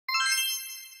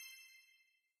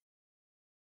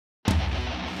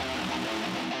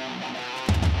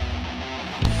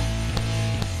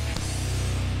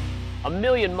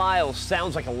1,000,000 miles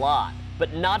sounds like a lot,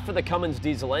 but not for the Cummins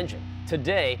diesel engine.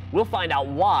 Today, we'll find out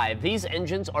why these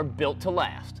engines are built to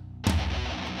last.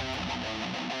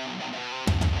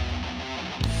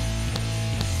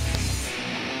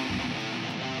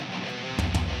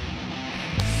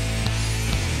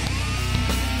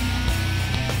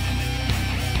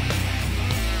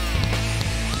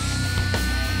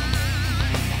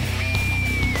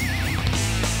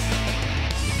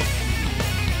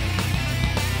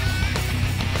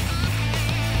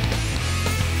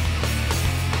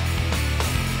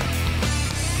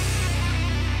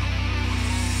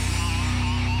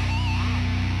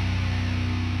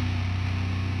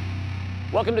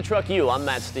 Welcome to TruckU.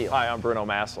 I'm Steele. Hi, I'm Bruno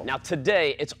Massel. Now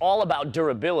today, it's all about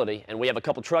durability, and we have a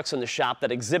couple trucks in the shop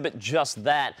that exhibit just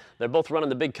that. They're both running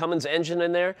the big Cummins engine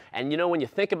in there, and you know when you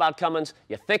think about Cummins,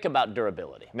 you think about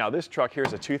durability. Now this truck here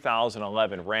is a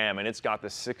 2011 Ram, and it's got the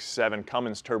 6.7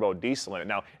 Cummins turbo diesel in it.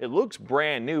 Now it looks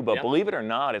brand new, but believe it or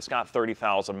not, it's got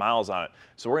 30,000 miles on it.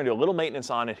 So we're gonna do a little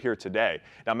maintenance on it here today.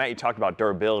 Now Matt, you talked about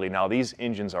durability. Now these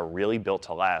engines are really built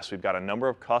to last. We've got a number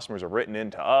of customers have written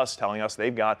in to us telling us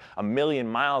they've got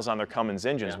 1,000,000 miles on their Cummins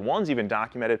engines. One's even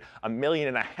documented 1.5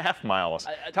 million miles.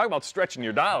 Talk about stretching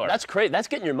your dollar. That's great. That's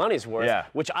getting your money's worth,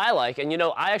 which I like. And you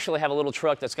know, I actually have a little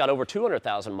truck that's got over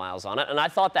 200,000 miles on it, and I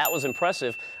thought that was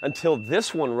impressive until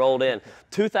this one rolled in.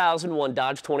 2001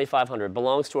 Dodge 2500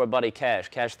 belongs to our buddy Cash.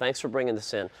 Cash, thanks for bringing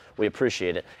this in. We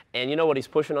appreciate it. And you know what he's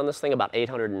pushing on this thing? About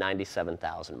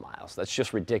 897,000 miles. That's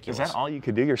just ridiculous. Is that all you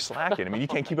could do? You're slacking. I mean, you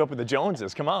can't keep up with the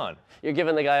Joneses. Come on. You're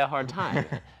giving the guy a hard time.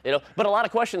 You know, but a lot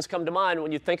of questions come to mind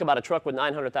when you think about a truck with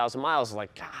 900,000 miles.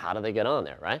 Like, how do they get on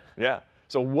there, right? Yeah.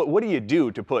 So what do you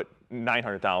do to put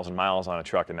 900,000 miles on a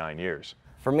truck in 9 years?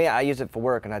 For me, I use it for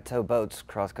work, and I tow boats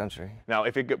cross country. Now,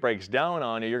 if it breaks down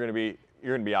on you, you're going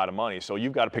to be out of money. So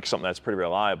you've got to pick something that's pretty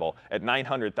reliable. At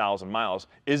 900,000 miles,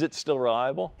 is it still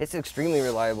reliable? It's extremely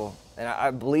reliable, and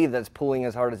I believe that's pulling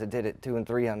as hard as it did at 200 and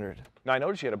 300. Now, I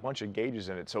noticed you had a bunch of gauges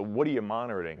in it, so what are you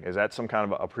monitoring? Is that some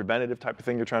kind of a preventative type of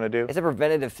thing you're trying to do? It's a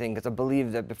preventative thing, because I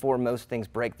believe that before most things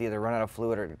break, they either run out of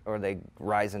fluid or they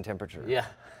rise in temperature. Yeah,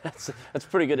 that's a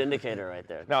pretty good indicator right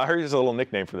there. Now, I heard there's a little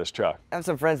nickname for this truck. I have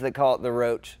some friends that call it the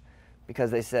roach,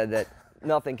 because they said that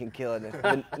nothing can kill it. If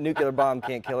the nuclear bomb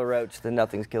can't kill a roach, then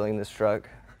nothing's killing this truck.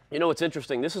 You know what's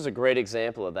interesting? This is a great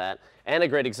example of that, and a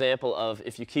great example of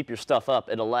if you keep your stuff up,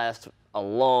 it'll last a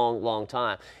long, long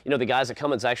time. You know, the guys at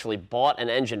Cummins actually bought an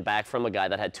engine back from a guy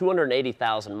that had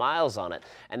 280,000 miles on it,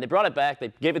 and they brought it back,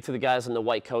 they gave it to the guys in the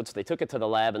white coats, they took it to the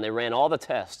lab, and they ran all the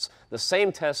tests, the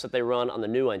same tests that they run on the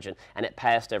new engine, and it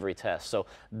passed every test. So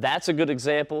that's a good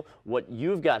example. What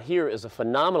you've got here is a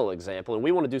phenomenal example, and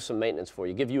we want to do some maintenance for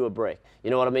you, give you a break. You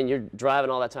know what I mean? You're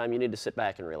driving all that time, you need to sit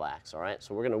back and relax, all right?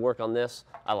 So we're going to work on this.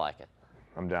 I like it.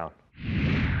 I'm down.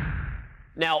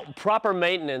 Now, proper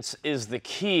maintenance is the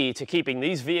key to keeping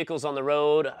these vehicles on the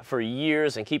road for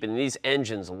years and keeping these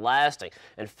engines lasting.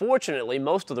 And fortunately,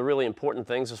 most of the really important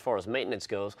things as far as maintenance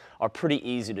goes are pretty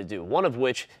easy to do, one of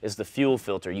which is the fuel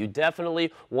filter. You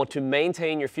definitely want to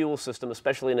maintain your fuel system,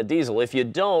 especially in a diesel. If you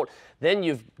don't, then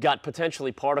you've got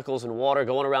potentially particles and water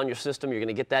going around your system. You're going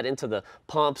to get that into the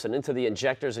pumps and into the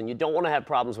injectors, and you don't want to have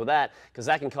problems with that because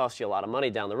that can cost you a lot of money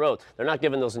down the road. They're not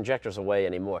giving those injectors away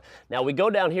anymore. Now, we go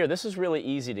down here. This is really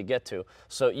easy to get to.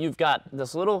 So you've got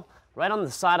this little, right on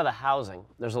the side of the housing,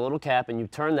 there's a little cap, and you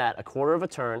turn that a quarter of a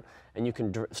turn, and you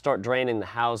can start draining the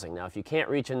housing. Now, if you can't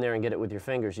reach in there and get it with your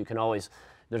fingers, you can always,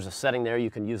 there's a setting there, you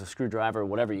can use a screwdriver or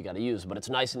whatever you got to use, but it's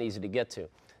nice and easy to get to.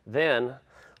 Then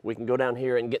we can go down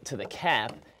here and get to the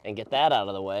cap and get that out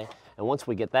of the way, and once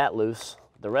we get that loose,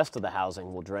 the rest of the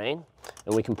housing will drain,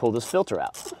 and we can pull this filter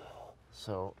out.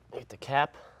 So get the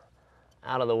cap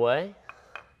out of the way,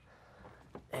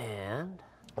 and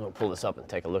I'm going to pull this up and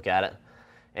take a look at it.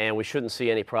 And we shouldn't see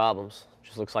any problems.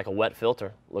 Just looks like a wet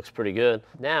filter. Looks pretty good.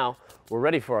 Now, we're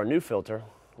ready for our new filter,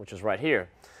 which is right here.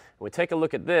 And we take a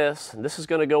look at this, and this is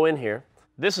going to go in here.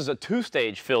 This is a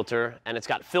two-stage filter, and it's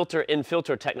got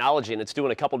filter-in-filter technology, and it's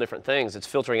doing a couple different things. It's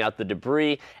filtering out the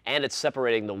debris, and it's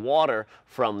separating the water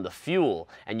from the fuel.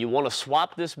 And you want to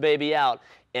swap this baby out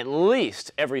at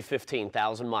least every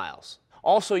 15,000 miles.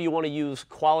 Also, you want to use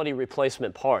quality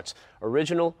replacement parts,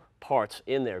 original parts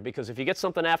in there, because if you get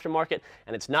something aftermarket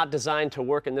and it's not designed to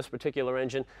work in this particular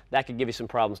engine, that could give you some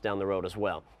problems down the road as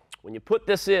well. When you put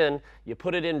this in, you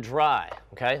put it in dry,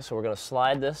 okay? So we're going to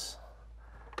slide this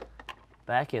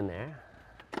back in there,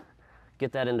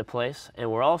 get that into place,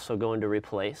 and we're also going to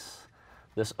replace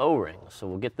this O-ring. So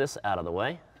we'll get this out of the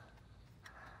way,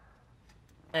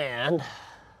 and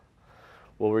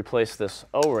we'll replace this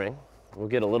O-ring. We'll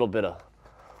get a little bit of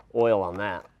oil on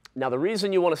that. Now, the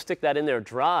reason you want to stick that in there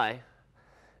dry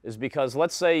is because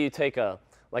let's say you take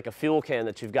like a fuel can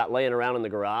that you've got laying around in the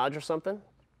garage or something,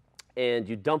 and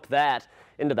you dump that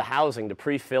into the housing to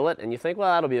pre-fill it, and you think,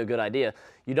 well, that'll be a good idea.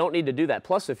 You don't need to do that.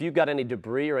 Plus, if you've got any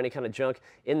debris or any kind of junk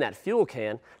in that fuel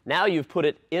can, now you've put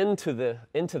it into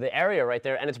the area right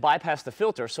there, and it's bypassed the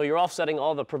filter, so you're offsetting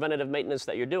all the preventative maintenance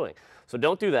that you're doing. So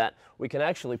don't do that. We can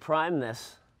actually prime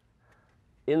this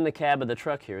in the cab of the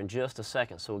truck here in just a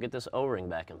second. So we'll get this O-ring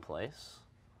back in place.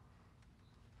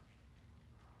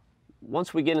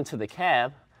 Once we get into the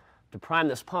cab, to prime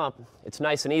this pump, it's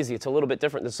nice and easy. It's a little bit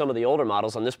different than some of the older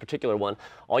models. On this particular one,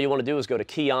 all you want to do is go to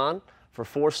key on for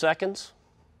 4 seconds,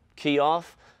 key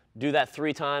off, do that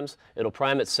 3 times, it'll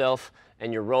prime itself,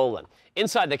 and you're rolling.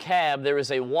 Inside the cab, there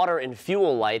is a water and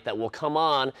fuel light that will come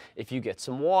on if you get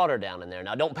some water down in there.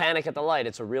 Now, don't panic at the light.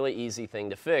 It's a really easy thing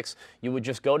to fix. You would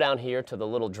just go down here to the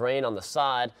little drain on the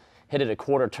side, hit it a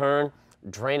 1/4 turn,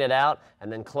 drain it out,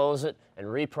 and then close it and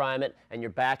reprime it, and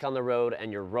you're back on the road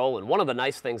and you're rolling. One of the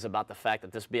nice things about the fact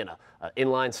that this being an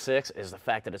inline 6 is the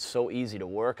fact that it's so easy to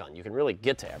work on. You can really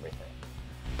get to everything.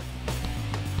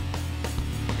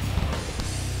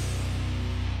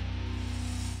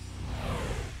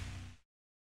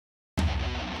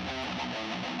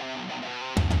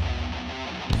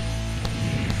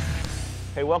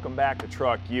 Hey, welcome back to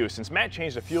TruckU. Since Matt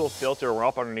changed the fuel filter, we're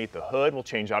up underneath the hood. We'll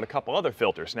change out a couple other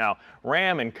filters. Now,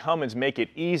 Ram and Cummins make it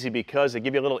easy because they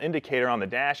give you a little indicator on the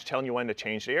dash telling you when to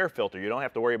change the air filter. You don't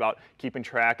have to worry about keeping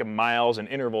track of miles and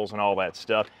intervals and all that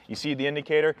stuff. You see the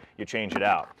indicator, you change it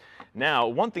out. Now,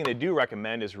 one thing they do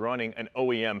recommend is running an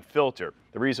OEM filter.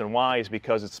 The reason why is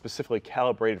because it's specifically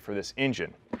calibrated for this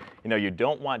engine. You know, you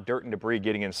don't want dirt and debris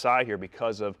getting inside here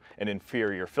because of an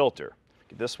inferior filter.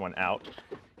 Get this one out.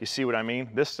 You see what I mean?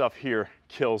 This stuff here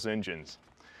kills engines.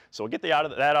 So we'll get that out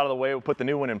of the way, we'll put the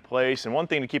new one in place. And one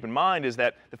thing to keep in mind is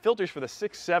that the filters for the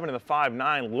 6.7 and the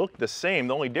 5.9 look the same.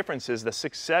 The only difference is the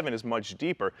 6.7 is much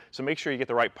deeper, so make sure you get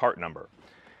the right part number.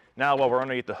 Now, while we're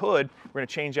underneath the hood, we're going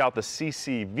to change out the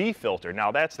CCV filter.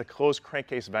 Now, that's the closed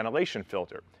crankcase ventilation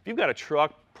filter. If you've got a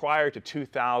truck prior to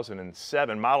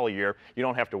 2007 model year, you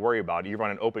don't have to worry about it. You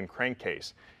run an open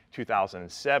crankcase.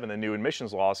 2007, the new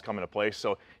emissions laws come into place,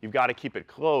 so you've got to keep it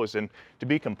closed, and to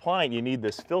be compliant, you need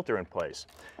this filter in place.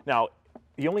 Now,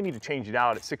 you only need to change it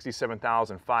out at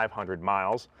 67,500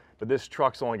 miles, but this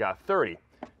truck's only got 30.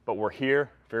 But we're here,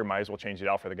 figure might as well change it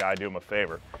out for the guy, do him a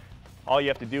favor. All you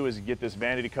have to do is get this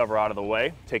vanity cover out of the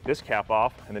way, take this cap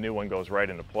off, and the new one goes right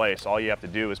into place. All you have to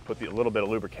do is put a little bit of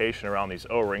lubrication around these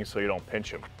O-rings so you don't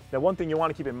pinch them. Now, one thing you want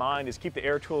to keep in mind is keep the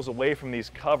air tools away from these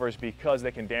covers because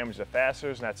they can damage the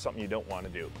fasteners, and that's something you don't want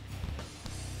to do.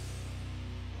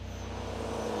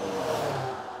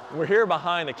 We're here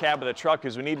behind the cab of the truck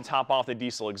because we need to top off the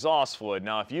diesel exhaust fluid.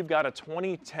 Now, if you've got a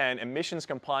 2010 emissions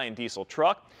compliant diesel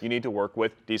truck, you need to work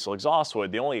with diesel exhaust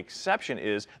fluid. The only exception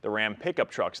is the Ram pickup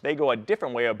trucks. They go a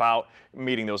different way about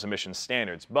meeting those emissions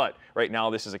standards. But right now,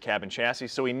 this is a cab and chassis,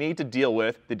 so we need to deal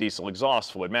with the diesel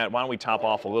exhaust fluid. Matt, why don't we top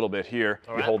off a little bit here?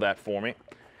 You hold that for me.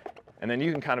 And then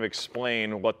you can kind of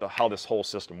explain how this whole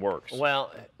system works.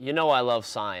 Well, you know I love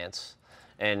science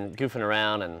and goofing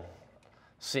around and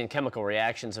seeing chemical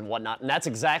reactions and whatnot, and that's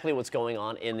exactly what's going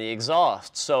on in the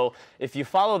exhaust. So if you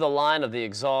follow the line of the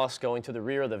exhaust going to the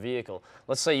rear of the vehicle,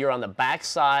 let's say you're on the back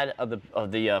side of the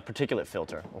particulate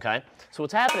filter, okay? So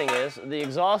what's happening is the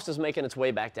exhaust is making its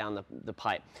way back down the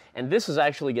pipe, and this is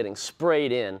actually getting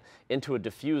sprayed into a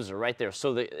diffuser right there,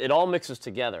 so that it all mixes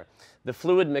together. The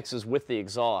fluid mixes with the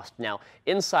exhaust. Now,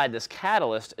 inside this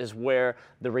catalyst is where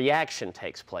the reaction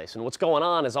takes place. And what's going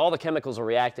on is all the chemicals are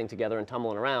reacting together and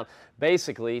tumbling around.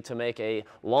 Basically, to make a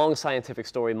long scientific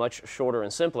story much shorter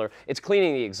and simpler, it's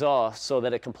cleaning the exhaust so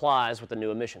that it complies with the new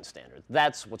emission standard.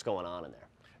 That's what's going on in there.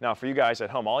 Now, for you guys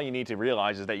at home, all you need to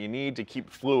realize is that you need to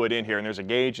keep fluid in here, and there's a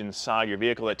gauge inside your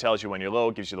vehicle that tells you when you're low,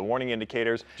 gives you the warning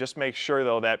indicators. Just make sure,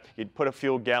 though, that you put a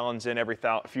few gallons in every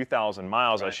few thousand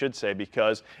miles, right, I should say,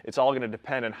 because it's all going to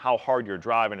depend on how hard you're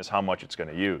driving is how much it's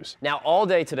going to use. Now, all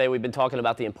day today, we've been talking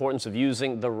about the importance of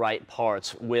using the right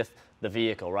parts with the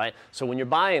vehicle, right? So when you're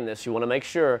buying this, you want to make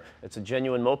sure it's a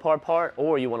genuine Mopar part,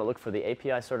 or you want to look for the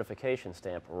API certification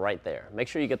stamp right there. Make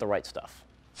sure you get the right stuff.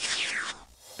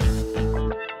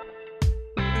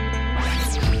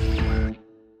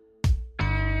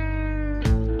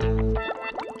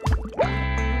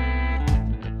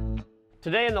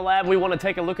 Today in the lab, we want to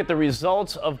take a look at the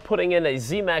results of putting in a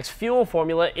Z-Max fuel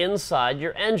formula inside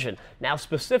your engine. Now,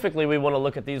 specifically, we want to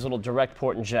look at these little direct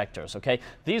port injectors, okay?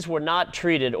 These were not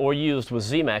treated or used with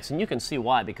Z-Max, and you can see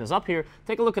why, because up here,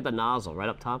 take a look at the nozzle right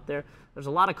up top there. There's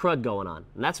a lot of crud going on,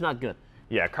 and that's not good.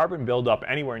 Yeah, carbon buildup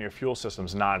anywhere in your fuel system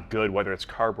is not good, whether it's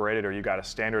carbureted or you got a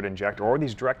standard injector or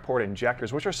these direct port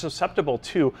injectors, which are susceptible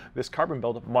to this carbon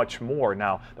buildup much more.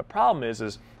 Now, the problem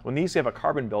is when these have a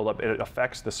carbon buildup, it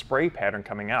affects the spray pattern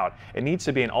coming out. It needs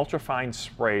to be an ultrafine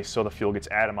spray so the fuel gets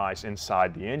atomized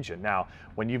inside the engine. Now,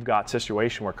 when you've got a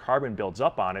situation where carbon builds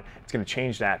up on it, it's going to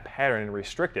change that pattern and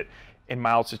restrict it. In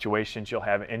mild situations, you'll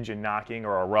have engine knocking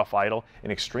or a rough idle.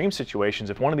 In extreme situations,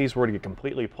 if one of these were to get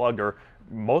completely plugged or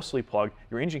mostly plugged,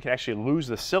 your engine can actually lose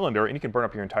the cylinder and you can burn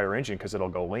up your entire engine because it'll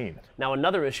go lean. Now,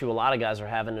 another issue a lot of guys are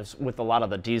having is with a lot of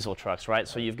the diesel trucks, right?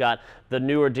 So you've got the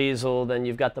newer diesel, then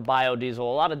you've got the biodiesel, a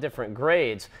lot of different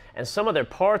grades, and some of their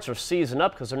parts are seizing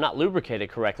up because they're not lubricated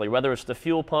correctly, whether it's the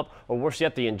fuel pump or worse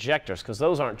yet, the injectors, because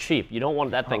those aren't cheap. You don't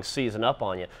want that thing seizing up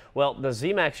on you. Well, the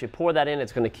Z-Max, you pour that in,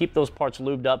 it's going to keep those parts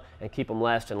lubed up and keep them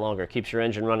lasting longer. It keeps your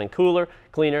engine running cooler,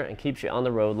 cleaner, and keeps you on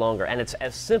the road longer. And it's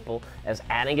as simple as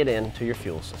adding it into your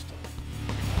fuel system.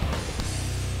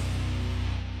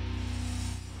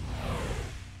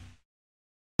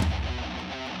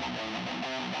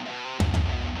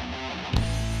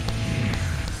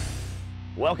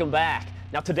 Welcome back.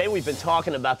 Now today we've been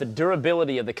talking about the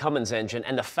durability of the Cummins engine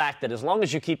and the fact that as long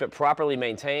as you keep it properly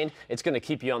maintained, it's going to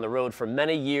keep you on the road for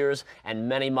many years and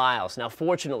many miles. Now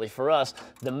fortunately for us,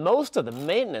 most of the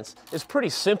maintenance is pretty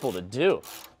simple to do.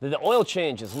 The oil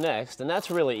change is next, and that's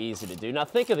really easy to do. Now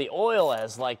think of the oil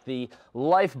as like the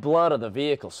lifeblood of the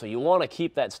vehicle, so you want to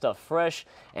keep that stuff fresh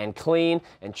and clean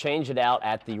and change it out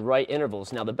at the right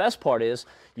intervals. Now the best part is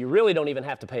you really don't even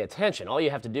have to pay attention. All you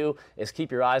have to do is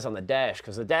keep your eyes on the dash,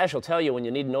 because the dash will tell you when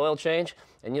you need an oil change,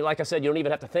 and like I said, you don't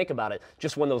even have to think about it.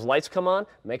 Just when those lights come on,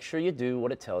 make sure you do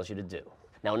what it tells you to do.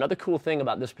 Now another cool thing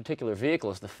about this particular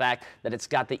vehicle is the fact that it's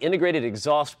got the integrated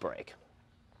exhaust brake.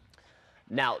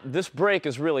 Now, this brake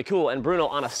is really cool, and Bruno,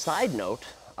 on a side note,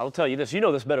 I'll tell you this, you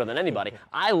know this better than anybody,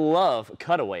 I love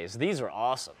cutaways. These are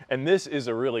awesome. And this is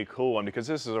a really cool one because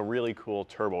this is a really cool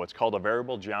turbo. It's called a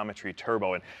variable geometry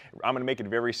turbo, and I'm going to make it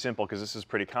very simple because this is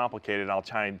pretty complicated, and I'll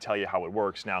try and tell you how it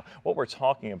works. Now, what we're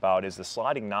talking about is the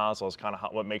sliding nozzle is kind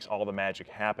of what makes all the magic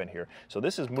happen here. So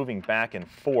this is moving back and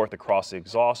forth across the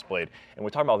exhaust blade, and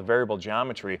we're talking about the variable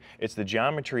geometry. It's the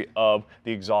geometry of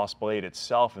the exhaust blade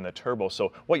itself and the turbo.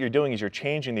 So what you're doing is you're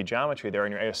changing the geometry there,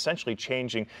 and you're essentially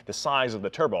changing the size of the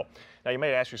turbo. Now you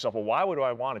may ask yourself, well, why would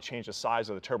I want to change the size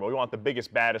of the turbo? We want the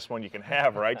biggest, baddest one you can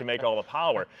have, right, to make all the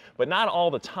power. But not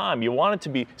all the time. You want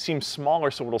it to seem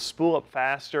smaller so it'll spool up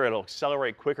faster, it'll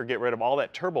accelerate quicker, get rid of all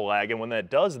that turbo lag, and when that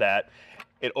does that,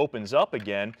 it opens up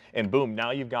again, and boom,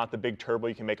 now you've got the big turbo,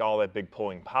 you can make all that big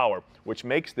pulling power. Which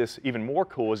makes this even more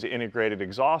cool is the integrated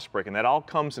exhaust brake, and that all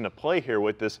comes into play here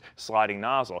with this sliding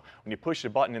nozzle. When you push the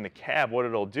button in the cab, what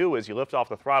it'll do is you lift off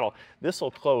the throttle, this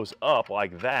will close up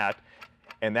like that,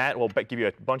 and that will give you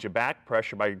a bunch of back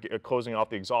pressure by closing off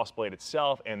the exhaust blade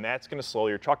itself, and that's going to slow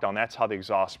your truck down. That's how the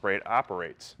exhaust brake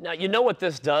operates. Now, you know what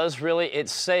this does, really? It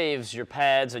saves your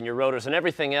pads and your rotors and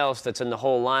everything else that's in the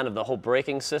whole line of the whole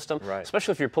braking system, right,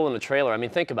 especially if you're pulling a trailer. I mean,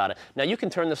 think about it. Now, you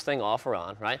can turn this thing off or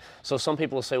on, right? So some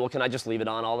people will say, well, can I just leave it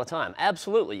on all the time?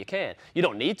 Absolutely, you can. You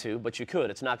don't need to, but you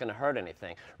could. It's not going to hurt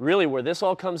anything. Really, where this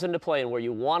all comes into play and where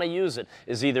you want to use it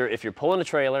is either if you're pulling a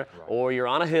trailer, right, or you're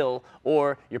on a hill,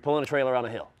 or you're pulling a trailer on a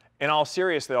hill. In all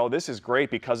seriousness, though, this is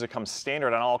great because it comes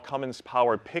standard on all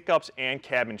Cummins-powered pickups and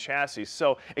cabin chassis,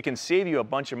 so it can save you a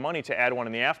bunch of money to add one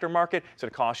in the aftermarket, so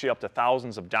it costs you up to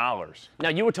thousands of dollars. Now,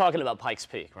 you were talking about Pikes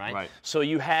Peak, right? Right. So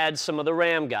you had some of the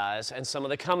Ram guys and some of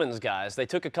the Cummins guys. They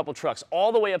took a couple trucks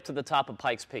all the way up to the top of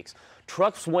Pikes Peaks.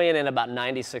 Trucks weighing in about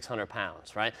 9,600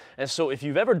 pounds, right? And so if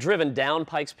you've ever driven down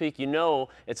Pikes Peak, you know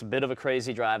it's a bit of a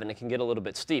crazy drive and it can get a little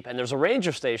bit steep. And there's a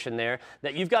ranger station there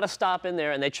that you've got to stop in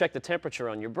there, and they check the temperature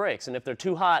on your brakes. And if they're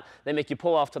too hot, they make you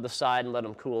pull off to the side and let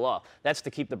them cool off. That's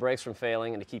to keep the brakes from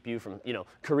failing and to keep you from, you know,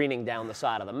 careening down the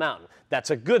side of the mountain. That's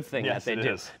a good thing that they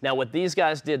do. Now, what these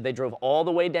guys did, they drove all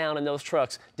the way down in those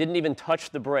trucks, didn't even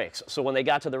touch the brakes. So when they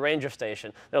got to the ranger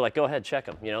station, they're like, go ahead, check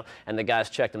them, you know. And the guys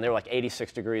checked them. They were like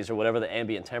 86 degrees or whatever the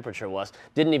ambient temperature was.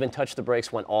 Didn't even touch the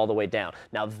brakes, went all the way down.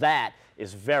 Now that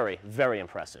is very, very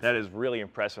impressive. That is really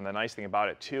impressive. And the nice thing about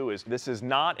it, too, is this is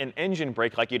not an engine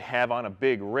brake like you'd have on a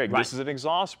big rig. Right. This is an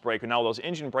exhaust brake. And now those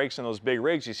engine brakes in those big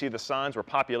rigs, you see the signs where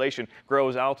population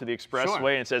grows out to the expressway, sure,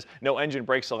 and it says, no engine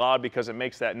brakes allowed because it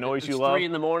makes that noise you love. It's 3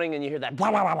 in the morning and you hear that. Wah,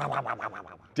 wah, wah, wah, wah, wah, wah,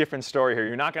 wah. Different story here.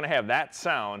 You're not going to have that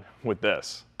sound with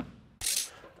this.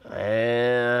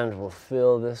 And we'll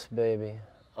fill this baby.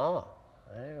 Oh,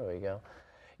 there we go.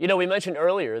 You know, we mentioned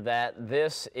earlier that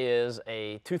this is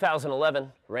a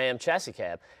 2011 Ram chassis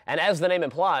cab, and as the name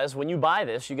implies, when you buy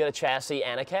this, you get a chassis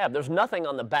and a cab. There's nothing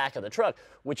on the back of the truck,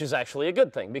 which is actually a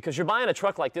good thing, because you're buying a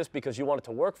truck like this because you want it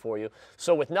to work for you.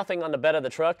 So with nothing on the bed of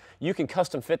the truck, you can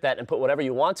custom fit that and put whatever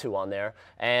you want to on there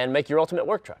and make your ultimate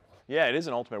work truck. Yeah, it is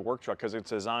an ultimate work truck because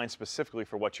it's designed specifically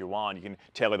for what you want. You can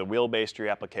tailor the wheelbase to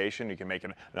your application. You can make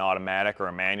it an automatic or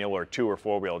a manual or 2- or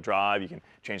 4-wheel drive. You can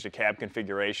change the cab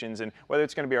configurations, and whether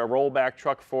it's going to be a rollback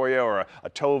truck for you or a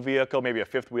tow vehicle, maybe a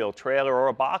 5th-wheel trailer or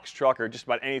a box truck or just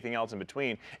about anything else in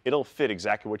between, it'll fit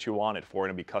exactly what you want it for,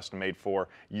 and it'll be custom made for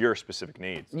your specific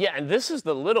needs. Yeah, and this is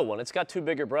the little one. It's got 2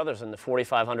 bigger brothers in the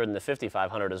 4500 and the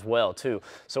 5500 as well, too.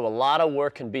 So a lot of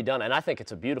work can be done, and I think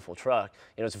it's a beautiful truck.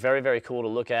 You know, it's very, very cool to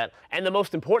look at. And the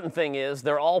most important thing is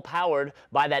they're all powered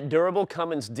by that durable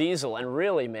Cummins Diesel. And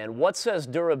really, man, what says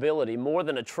durability more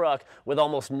than a truck with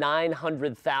almost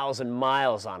 900,000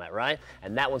 miles on it, right?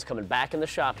 And that one's coming back in the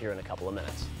shop here in a couple of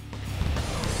minutes.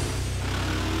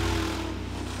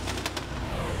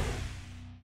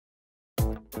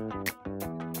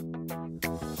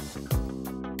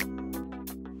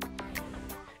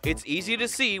 It's easy to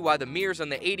see why the mirrors on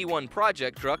the 81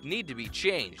 project truck need to be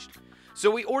changed. So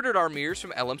we ordered our mirrors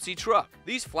from LMC Truck.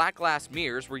 These flat glass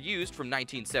mirrors were used from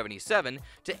 1977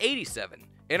 to 87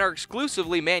 and are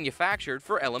exclusively manufactured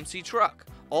for LMC Truck.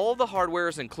 All the hardware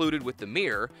is included with the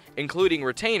mirror, including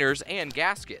retainers and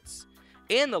gaskets.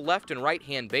 And the left and right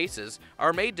hand bases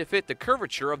are made to fit the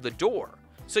curvature of the door,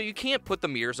 so you can't put the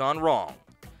mirrors on wrong.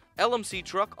 LMC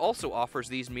Truck also offers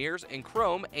these mirrors in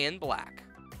chrome and black.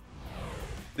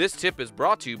 This tip is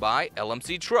brought to you by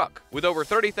LMC Truck. With over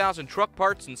 30,000 truck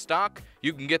parts in stock,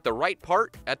 you can get the right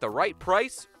part at the right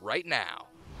price right now.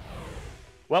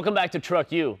 Welcome back to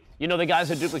TruckU. You know, the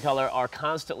guys at Duplicolor are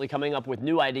constantly coming up with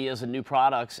new ideas and new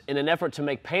products in an effort to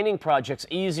make painting projects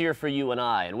easier for you and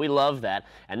I, and we love that.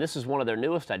 And this is one of their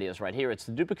newest ideas right here. It's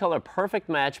the Duplicolor Perfect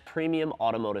Match Premium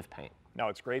Automotive Paint. Now,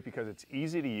 it's great because it's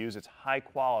easy to use, it's high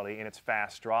quality, and it's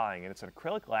fast drying. And it's an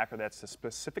acrylic lacquer that's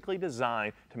specifically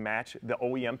designed to match the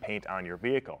OEM paint on your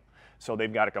vehicle. So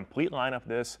they've got a complete lineup of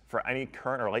this for any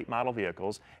current or late model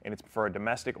vehicles, and it's for a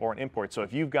domestic or an import. So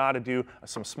if you've got to do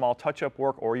some small touch-up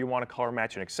work or you want to color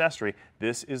match an accessory,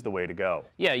 this is the way to go.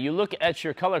 Yeah, you look at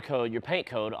your color code, your paint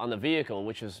code on the vehicle,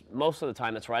 which is most of the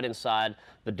time it's right inside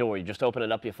the door. You just open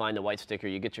it up, you find the white sticker,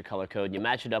 you get your color code, you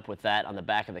match it up with that on the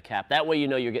back of the cap. That way you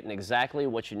know you're getting exactly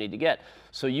what you need to get.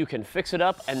 So you can fix it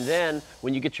up, and then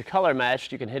when you get your color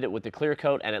matched, you can hit it with the clear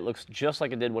coat, and it looks just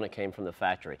like it did when it came from the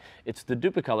factory. It's the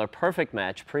Duplicolor Perfect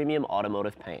Match Premium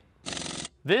Automotive Paint.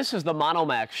 This is the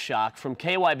Monomax shock from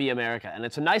KYB America, and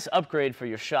it's a nice upgrade for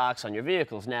your shocks on your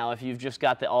vehicles. Now, if you've just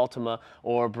got the Altima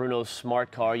or Bruno's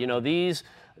smart car, you know, these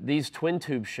twin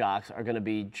tube shocks are going to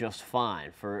be just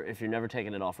fine for if you're never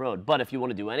taking it off-road. But if you want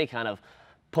to do any kind of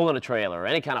pulling a trailer, or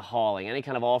any kind of hauling, any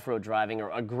kind of off-road driving or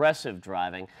aggressive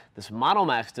driving, this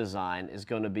Monomax design is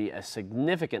going to be a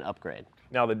significant upgrade.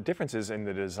 Now, the difference is in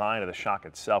the design of the shock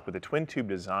itself. With the twin tube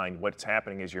design, what's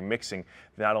happening is you're mixing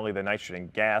not only the nitrogen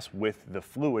gas with the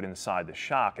fluid inside the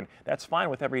shock, and that's fine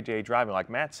with everyday driving like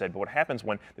Matt said, but what happens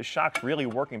when the shock's really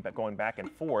working, going back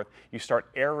and forth, you start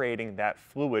aerating that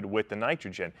fluid with the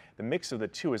nitrogen. The mix of the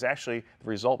two is actually, the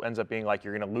result ends up being like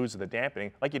you're going to lose the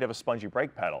dampening, like you'd have a spongy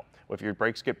brake pedal. Well, if your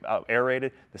brakes get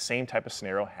aerated, the same type of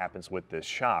scenario happens with this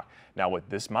shock. Now, with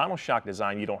this monoshock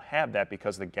design, you don't have that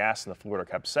because the gas and the fluid are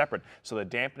kept separate, so the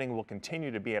dampening will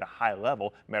continue to be at a high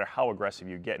level no matter how aggressive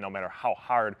you get, no matter how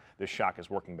hard the shock is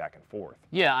working back and forth.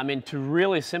 Yeah, I mean, to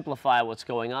really simplify what's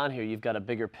going on here, you've got a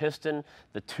bigger piston,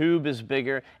 the tube is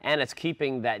bigger, and it's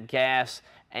keeping that gas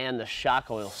and the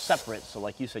shock oil separate, so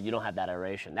like you said, you don't have that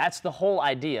aeration. That's the whole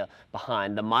idea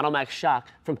behind the Monomax shock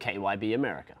from KYB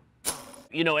America.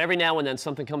 You know, every now and then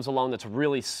something comes along that's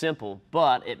really simple,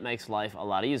 but it makes life a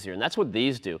lot easier, and that's what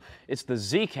these do. It's the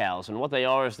Z-Cals, and what they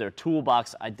are is they're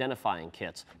toolbox identifying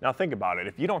kits. Now think about it.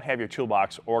 If you don't have your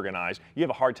toolbox organized, you have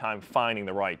a hard time finding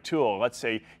the right tool. Let's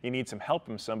say you need some help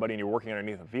from somebody and you're working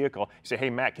underneath a vehicle. You say, hey,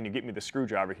 Matt, can you get me the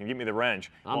screwdriver? Can you get me the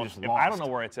wrench? I'm just if lost. I don't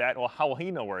know where it's at, well, how will he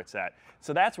know where it's at?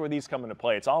 So that's where these come into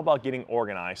play. It's all about getting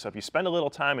organized. So if you spend a little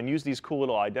time and use these cool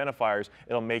little identifiers,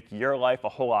 it'll make your life a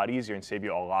whole lot easier and save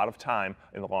you a lot of time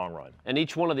in the long run. And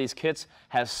each one of these kits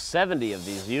has 70 of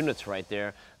these units right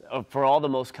there for all the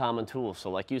most common tools. So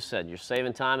like you said, you're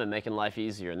saving time and making life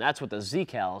easier, and that's what the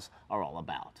Z-Cals are all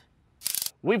about.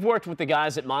 We've worked with the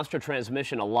guys at Monster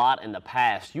Transmission a lot in the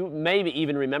past. You maybe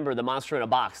even remember the Monster in a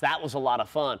Box. That was a lot of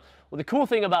fun. Well, the cool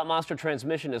thing about Monster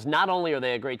Transmission is not only are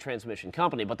they a great transmission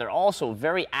company, but they're also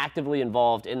very actively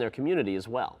involved in their community as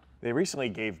well. They recently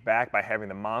gave back by having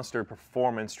the Monster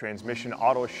Performance Transmission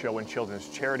Auto Show and Children's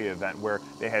Charity event where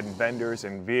they had vendors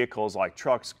and vehicles like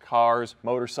trucks, cars,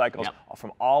 motorcycles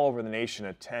from all over the nation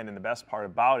attend. And the best part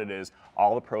about it is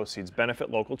all the proceeds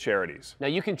benefit local charities. Now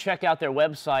you can check out their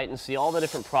website and see all the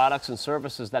different products and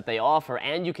services that they offer,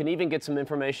 and you can even get some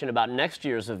information about next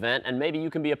year's event, and maybe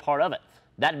you can be a part of it.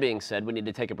 That being said, we need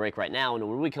to take a break right now, and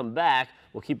when we come back,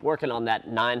 we'll keep working on that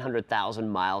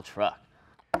 900,000-mile truck.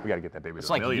 We got to get that baby to It's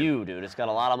a like million. you, dude. It's got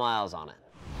a lot of miles on it.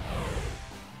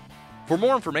 For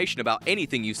more information about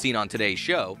anything you've seen on today's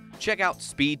show, check out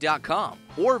speed.com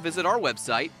or visit our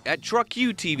website at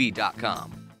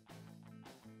truckutv.com.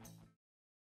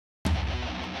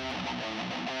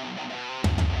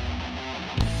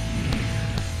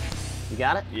 You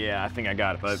got it? Yeah, I think I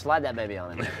got it, but Slide that baby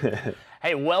on it.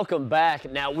 Hey, welcome back.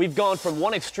 Now, we've gone from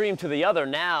one extreme to the other.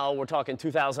 Now we're talking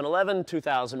 2011,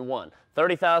 2001.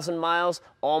 30,000 miles,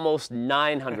 almost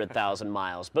 900,000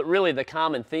 miles. But really, the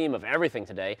common theme of everything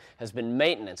today has been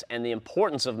maintenance and the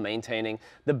importance of maintaining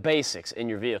the basics in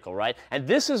your vehicle, right? And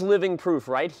this is living proof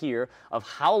right here of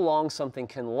how long something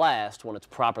can last when it's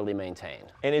properly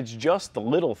maintained. And it's just the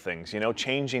little things, you know,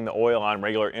 changing the oil on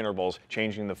regular intervals,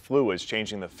 changing the fluids,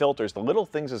 changing the filters. The little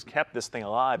things has kept this thing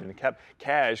alive and kept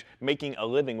Cash making a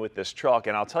living with this truck.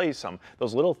 And I'll tell you something,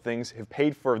 those little things have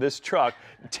paid for this truck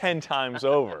 10 times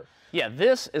over. Yeah,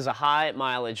 this is a high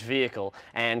mileage vehicle,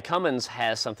 and Cummins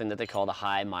has something that they call the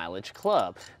High Mileage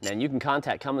Club. And you can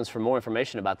contact Cummins for more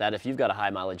information about that if you've got a high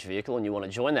mileage vehicle and you want to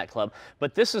join that club.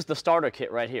 But this is the starter kit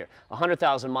right here,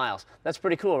 100,000 miles. That's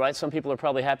pretty cool, right? Some people are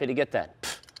probably happy to get that.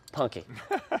 Pfft, punky,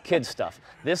 kid stuff.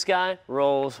 This guy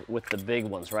rolls with the big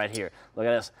ones right here. Look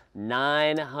at this,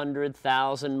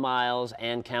 900,000 miles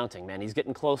and counting, man. He's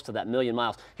getting close to that million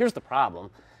miles. Here's the problem.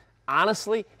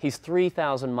 Honestly, he's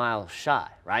 3,000 miles shy,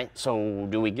 right? So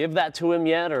do we give that to him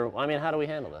yet, or, I mean, how do we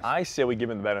handle this? I say we give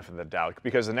him the benefit of the doubt,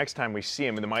 because the next time we see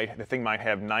him, the thing might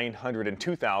have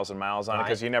 902,000 miles on it,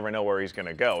 because you never know where he's going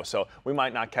to go. So we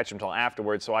might not catch him until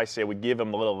afterwards, so I say we give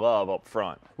him a little love up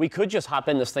front. We could just hop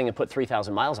in this thing and put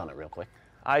 3,000 miles on it real quick.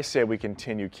 I say we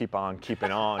continue, keep on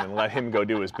keeping on, and let him go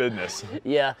do his business.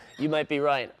 Yeah, you might be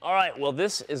right. All right, well,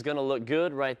 this is going to look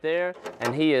good right there,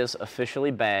 and he is officially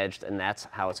badged, and that's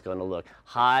how it's going to look.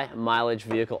 High mileage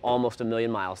vehicle, almost 1 million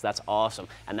miles. That's awesome,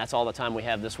 and that's all the time we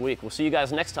have this week. We'll see you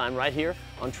guys next time right here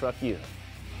on Truck U.